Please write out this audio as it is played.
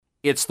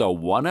It's the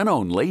one and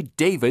only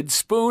David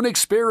Spoon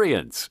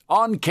Experience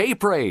on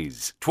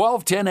K-Praise,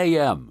 1210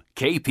 AM,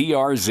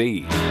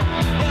 KPRZ.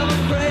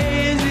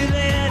 Crazy,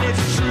 then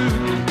it's true.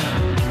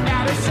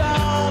 And it's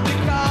all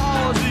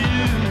because of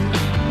you.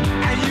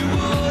 And you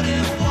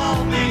wouldn't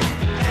want me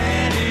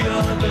any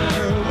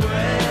other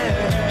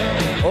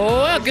way.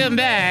 Welcome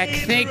back.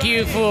 Thank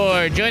you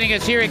for joining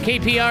us here at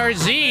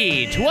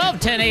KPRZ,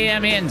 1210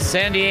 AM in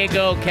San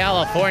Diego,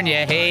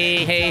 California.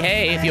 Hey, hey,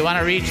 hey. If you want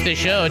to reach the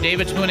show,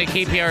 David Spoon at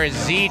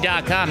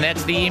KPRZ.com.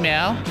 That's the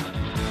email.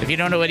 If you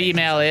don't know what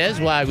email is,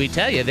 why, we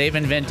tell you, they've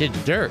invented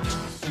dirt.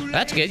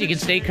 That's good. You can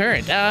stay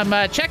current.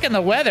 Checking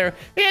the weather.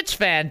 It's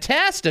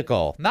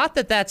fantastical. Not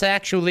that that's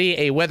actually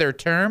a weather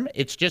term.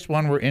 It's just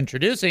one we're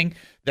introducing.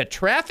 The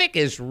traffic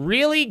is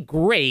really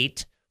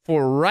great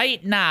for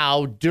right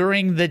now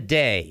during the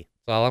day.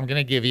 That's all I'm going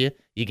to give you.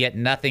 You get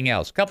nothing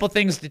else. Couple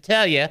things to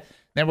tell you.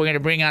 Then we're going to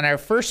bring on our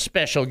first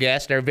special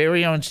guest, our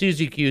very own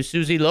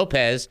Susy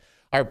Lopez,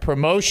 our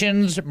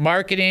promotions,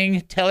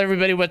 marketing, tell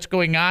everybody what's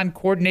going on,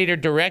 coordinator,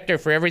 director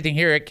for everything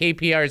here at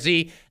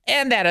KPRZ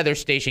and that other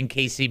station,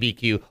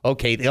 KCBQ.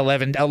 Okay, the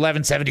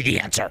 1170, the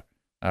answer.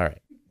 All right.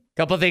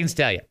 Couple things to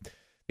tell you.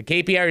 The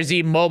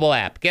KPRZ mobile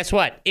app. Guess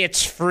what?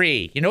 It's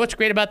free. You know what's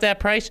great about that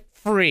price?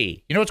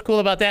 Free. You know what's cool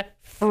about that?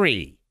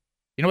 Free.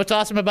 You know what's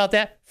awesome about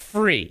that?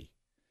 Free.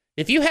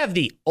 If you have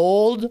the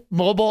old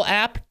mobile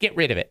app, get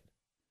rid of it.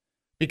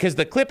 Because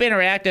the Clip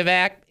Interactive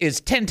app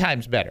is 10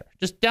 times better.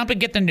 Just dump and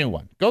get the new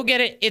one. Go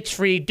get it. It's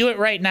free. Do it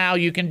right now.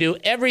 You can do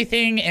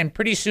everything, and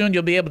pretty soon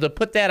you'll be able to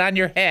put that on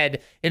your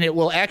head, and it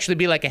will actually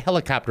be like a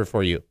helicopter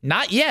for you.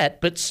 Not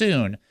yet, but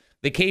soon.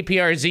 The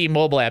KPRZ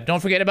mobile app. Don't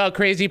forget about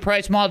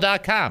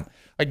crazypricemall.com.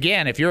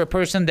 Again, if you're a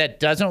person that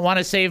doesn't want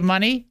to save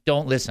money,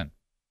 don't listen.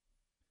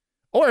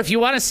 Or if you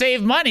want to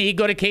save money,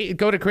 go to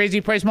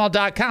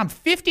crazypricemall.com.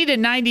 50 to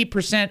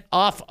 90%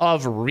 off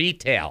of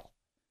retail.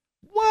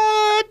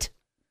 What?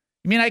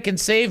 You mean I can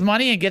save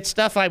money and get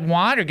stuff I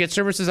want or get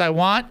services I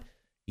want?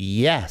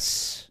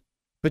 Yes.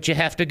 But you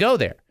have to go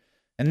there.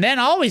 And then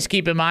always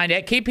keep in mind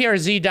at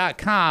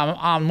kprz.com,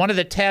 on one of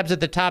the tabs at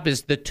the top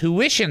is the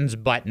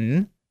tuitions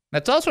button.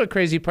 That's also at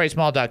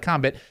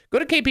crazypricemall.com, but go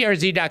to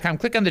kprz.com,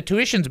 click on the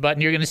tuitions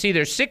button. You're going to see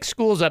there's 6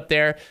 schools up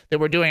there that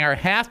we're doing our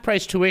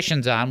half-price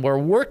tuitions on. We're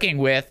working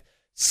with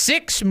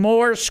 6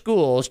 more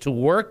schools to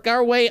work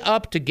our way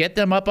up to get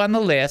them up on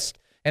the list,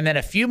 and then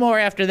a few more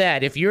after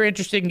that. If you're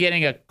interested in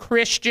getting a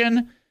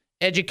Christian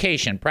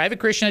education, private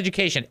Christian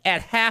education,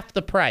 at half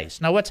the price.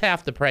 Now, what's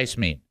half the price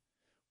mean?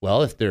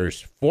 Well, if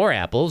there's 4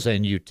 apples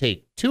and you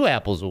take 2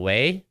 apples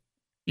away,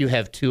 you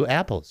have 2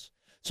 apples.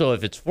 So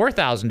if it's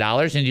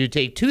 $4,000 and you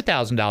take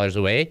 $2,000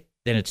 away,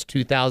 then it's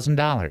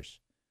 $2,000.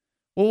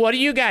 Well, what do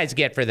you guys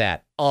get for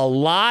that? A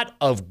lot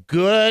of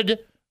good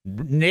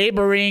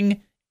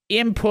neighboring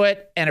input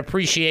and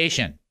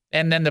appreciation.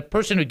 And then the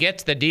person who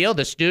gets the deal,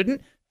 the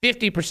student,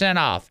 50%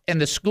 off.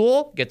 And the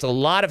school gets a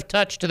lot of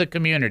touch to the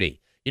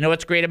community. You know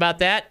what's great about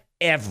that?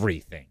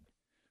 Everything.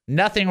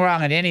 Nothing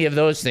wrong in any of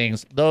those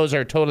things. Those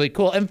are totally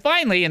cool. And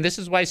finally, and this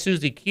is why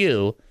Susie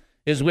Q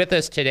is with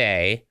us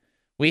today,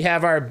 we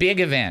have our big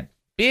event.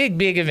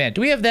 Big event.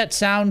 Do we have that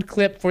sound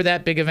clip for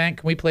that big event?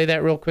 Can we play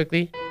that real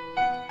quickly?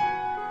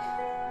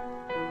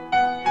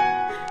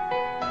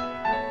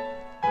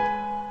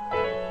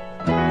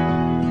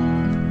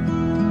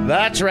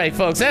 That's right,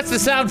 folks. That's the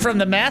sound from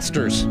the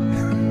Masters.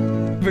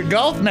 The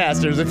Golf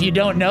Masters, if you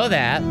don't know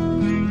that.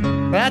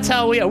 That's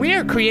how we are. We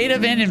are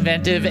creative and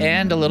inventive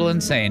and a little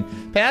insane.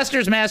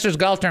 Pastors Masters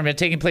Golf Tournament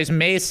taking place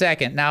May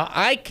 2nd. Now,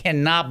 I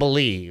cannot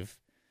believe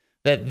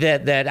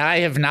that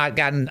I have not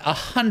gotten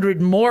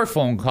 100 more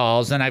phone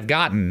calls than I've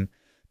gotten,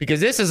 because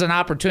this is an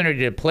opportunity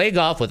to play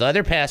golf with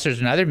other pastors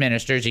and other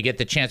ministers. You get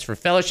the chance for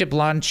fellowship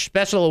lunch,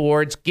 special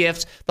awards,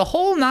 gifts, the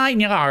whole 9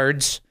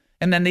 yards.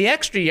 And then the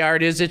extra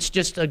yard is it's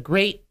just a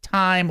great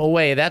time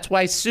away. That's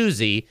why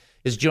Susie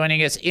is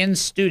joining us in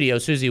studio.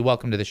 Susie,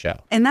 welcome to the show.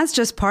 And that's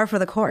just par for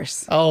the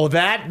course. Oh,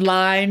 that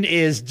line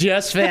is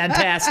just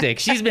fantastic.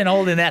 She's been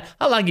holding that.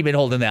 How long have you been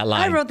holding that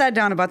line? I wrote that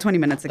down about 20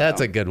 minutes ago.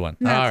 That's a good one.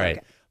 That's all right.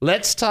 okay.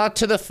 Let's talk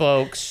to the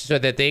folks so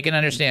that they can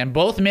understand,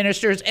 both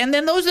ministers and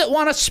then those that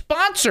want to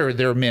sponsor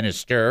their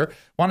minister,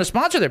 want to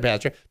sponsor their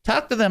pastor.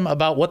 Talk to them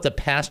about what the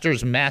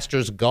Pastors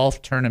Masters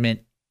Golf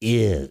Tournament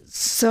is.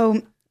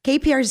 So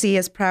KPRZ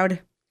is proud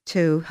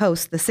to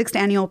host the 6th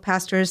annual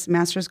Pastors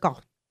Masters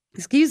Golf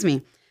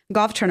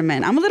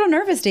Tournament. I'm a little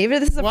nervous,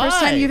 David. This is the first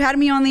time you've had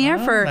me on the air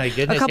for a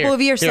couple of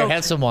years. Here,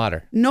 have some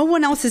water. No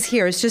one else is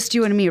here. It's just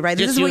you and me, right?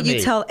 This is what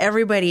you tell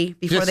everybody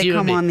before they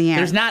come on the air.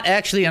 There's not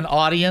actually an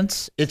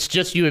audience. It's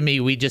just you and me.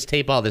 We just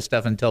tape all this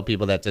stuff and tell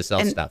people that to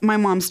sell stuff. My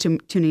mom's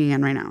tuning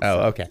in right now. Oh,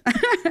 okay.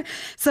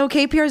 So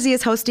KPRZ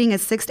is hosting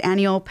its 6th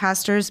annual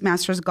Pastors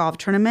Masters Golf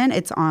Tournament.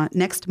 It's on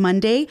next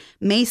Monday,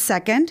 May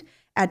 2nd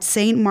at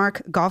St.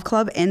 Mark Golf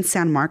Club in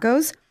San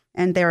Marcos.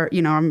 And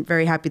I'm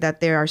very happy that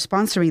they are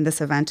sponsoring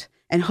this event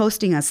and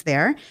hosting us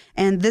there.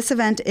 And this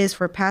event is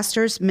for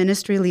pastors,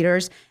 ministry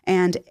leaders,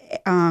 and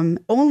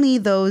only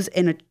those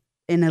in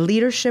a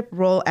leadership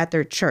role at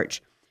their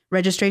church.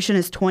 Registration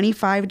is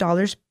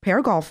 $25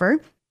 per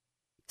golfer.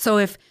 So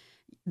if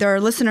there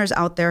are listeners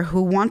out there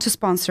who want to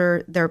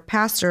sponsor their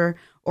pastor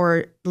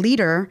or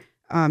leader,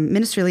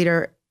 ministry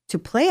leader, to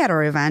play at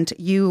our event,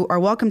 you are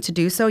welcome to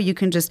do so. You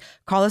can just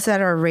call us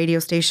at our radio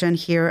station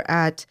here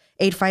at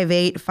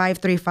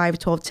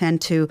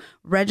 858-535-1210 to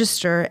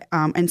register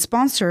and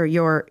sponsor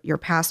your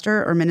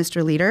pastor or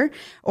minister leader.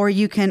 Or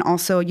you can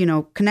also,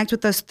 connect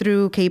with us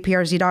through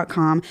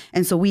kprz.com,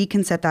 and so we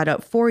can set that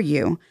up for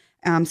you.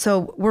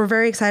 So we're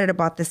very excited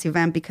about this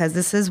event because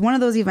this is one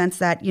of those events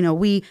that,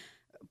 we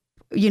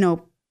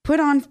put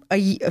on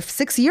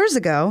 6 years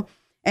ago.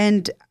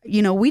 And,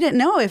 we didn't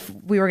know if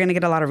we were going to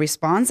get a lot of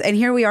response. And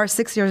here we are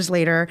 6 years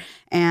later.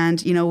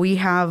 And, we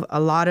have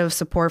a lot of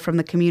support from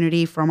the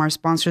community, from our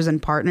sponsors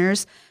and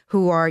partners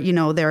who are,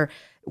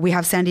 we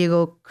have San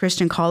Diego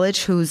Christian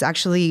College who's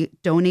actually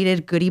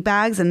donated goodie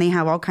bags, and they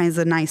have all kinds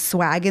of nice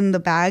swag in the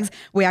bags.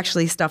 We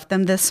actually stuffed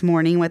them this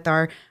morning with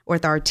our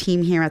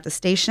team here at the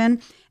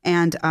station.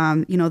 And,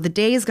 the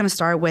day is going to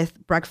start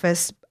with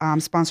breakfast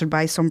sponsored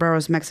by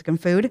Sombreros Mexican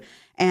Food.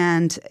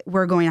 And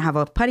we're going to have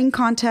a putting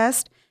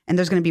contest. And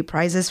there's going to be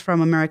prizes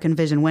from American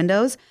Vision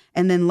Windows.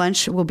 And then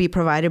lunch will be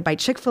provided by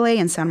Chick-fil-A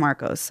in San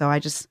Marcos. So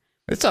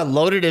it's a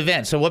loaded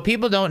event. So what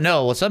people don't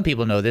know, well, some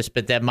people know this,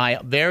 but that my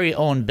very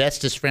own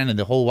bestest friend in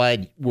the whole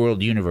wide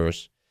world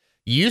universe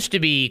used to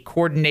be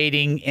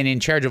coordinating and in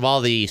charge of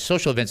all the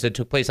social events that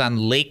took place on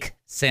Lake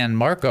San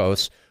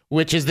Marcos,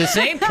 which is the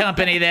same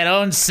company that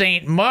owns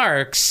St.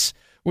 Mark's,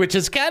 which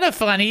is kind of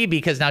funny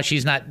because now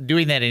she's not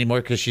doing that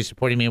anymore because she's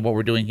supporting me in what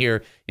we're doing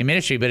here in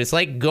ministry. But it's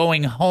like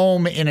going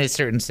home in a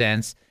certain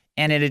sense.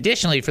 And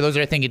additionally, for those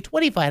that are thinking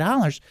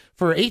 $25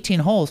 for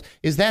 18 holes,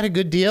 is that a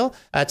good deal?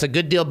 It's a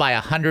good deal by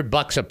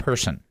 $100 a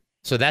person.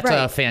 So that's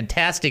a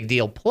fantastic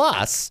deal.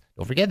 Plus,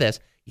 don't forget this,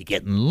 you're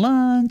getting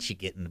lunch, you're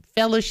getting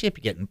fellowship,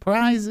 you're getting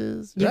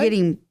prizes. You're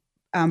getting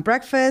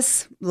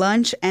breakfast,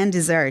 lunch, and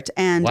dessert.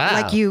 And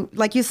like you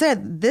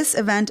said, this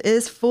event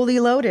is fully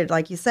loaded.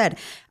 Like you said,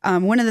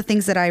 one of the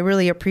things that I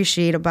really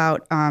appreciate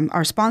about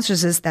our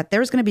sponsors is that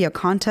there's going to be a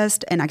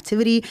contest and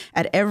activity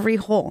at every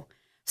hole.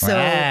 So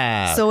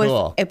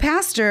cool. If a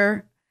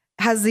pastor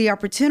has the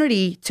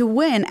opportunity to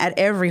win at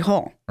every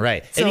hole.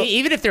 Right. So, and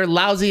even if they're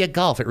lousy at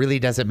golf, it really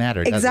doesn't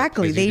matter.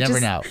 Exactly. They never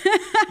know.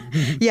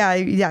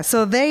 Yeah.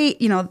 So they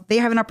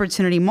have an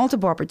opportunity,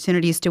 multiple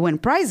opportunities to win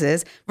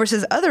prizes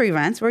versus other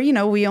events where,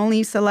 we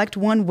only select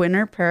one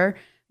winner per,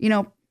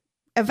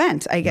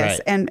 event, I guess,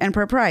 and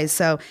per prize.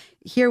 So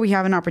here we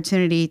have an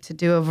opportunity to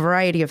do a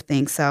variety of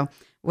things. So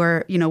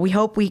we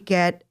hope we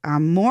get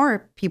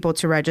more people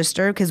to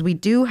register because we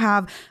do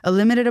have a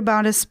limited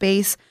amount of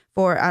space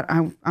for,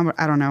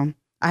 I don't know,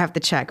 I have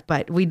to check,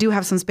 but we do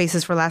have some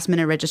spaces for last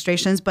minute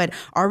registrations, but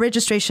our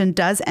registration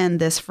does end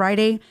this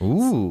Friday.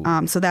 Ooh.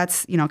 So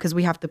that's, because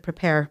we have to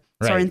prepare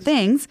certain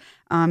things.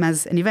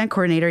 As an event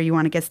coordinator, you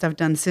want to get stuff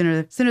done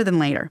sooner than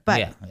later. But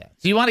yeah.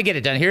 So you want to get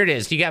it done. Here it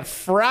is. You got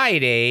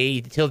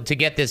Friday to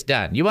get this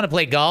done. You want to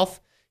play golf?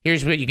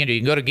 Here's what you can do.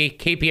 You can go to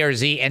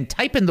KPRZ and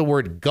type in the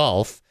word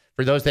golf.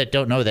 For those that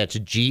don't know, that's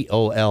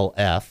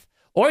GOLF.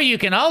 Or you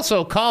can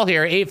also call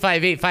here,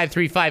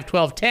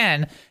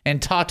 858-535-1210,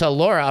 and talk to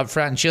Laura up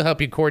front, and she'll help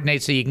you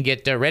coordinate so you can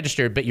get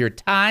registered. But your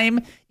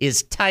time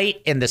is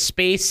tight, and the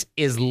space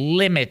is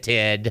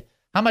limited.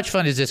 How much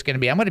fun is this going to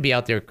be? I'm going to be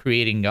out there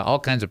creating all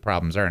kinds of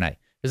problems, aren't I?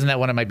 Isn't that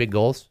one of my big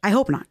goals? I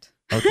hope not.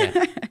 Okay.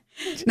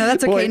 No,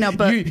 that's okay. Boy, no,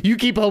 but you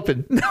keep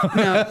hoping. No,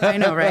 I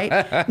know,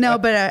 right? No,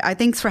 but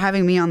thanks for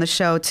having me on the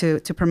show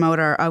to promote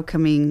our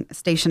upcoming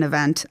station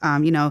event.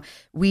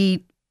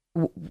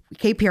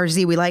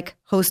 KPRZ, we like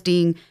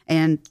hosting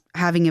and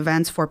having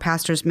events for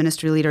pastors,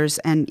 ministry leaders,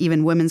 and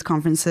even women's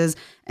conferences.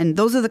 And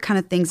those are the kind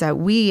of things that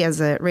we as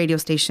a radio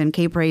station,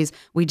 K-Praise,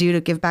 we do to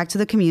give back to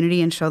the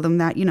community and show them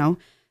that,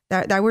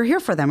 that we're here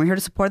for them. We're here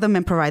to support them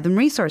and provide them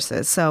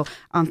resources. So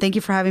thank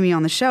you for having me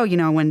on the show.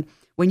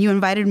 When you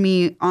invited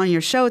me on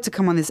your show to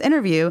come on this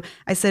interview,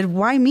 I said,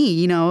 why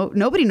me?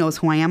 Nobody knows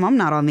who I am. I'm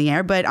not on the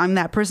air, but I'm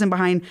that person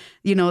behind,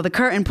 the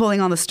curtain pulling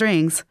on the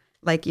strings.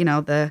 Like,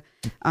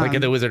 like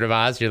in The Wizard of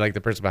Oz, you're like the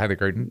person behind the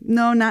curtain?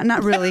 No,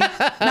 not really.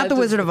 Not the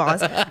Wizard of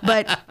Oz.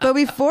 But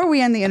before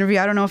we end the interview,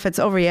 I don't know if it's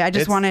over yet. I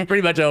just want to...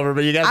 pretty much over,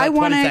 but you got about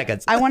 20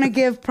 seconds. I want to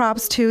give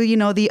props to,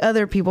 the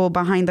other people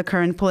behind the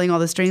curtain pulling all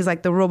the strings,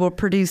 like the robo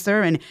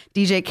producer and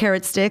DJ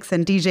Carrot Sticks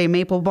and DJ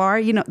Maple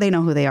Bar. They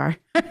know who they are.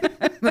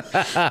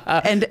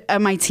 And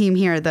my team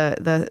here,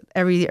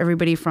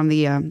 everybody from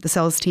the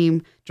sales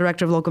team,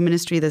 director of local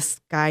ministry,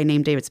 this guy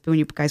named David Spoon,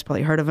 you guys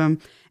probably heard of him,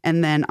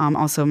 and then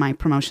also my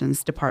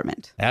promotions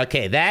department.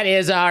 Okay, that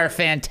is our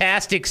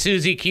fantastic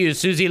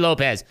Susy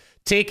Lopez,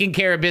 taking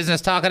care of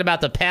business, talking about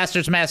the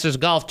Pastors Masters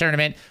Golf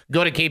Tournament.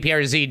 Go to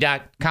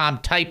kprz.com,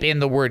 type in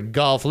the word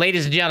golf.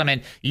 Ladies and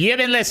gentlemen, you've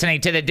been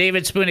listening to the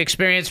David Spoon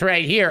Experience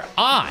right here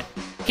on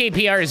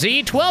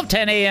KPRZ,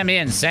 1210 a.m.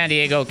 in San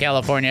Diego,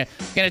 California.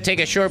 Going to take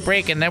a short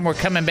break, and then we're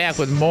coming back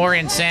with more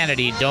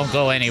insanity. Don't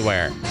go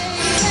anywhere.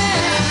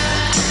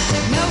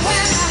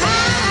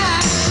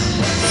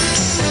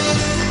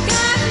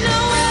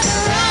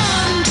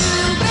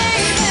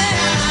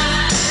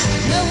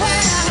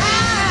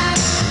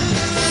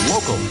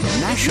 Local,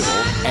 national,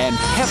 and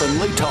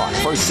heavenly talk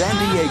for San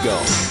Diego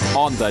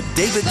on the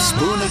David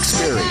Spoon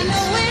Experience.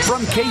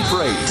 From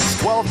K-Praise,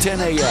 1210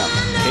 a.m.,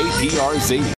 KPRZ.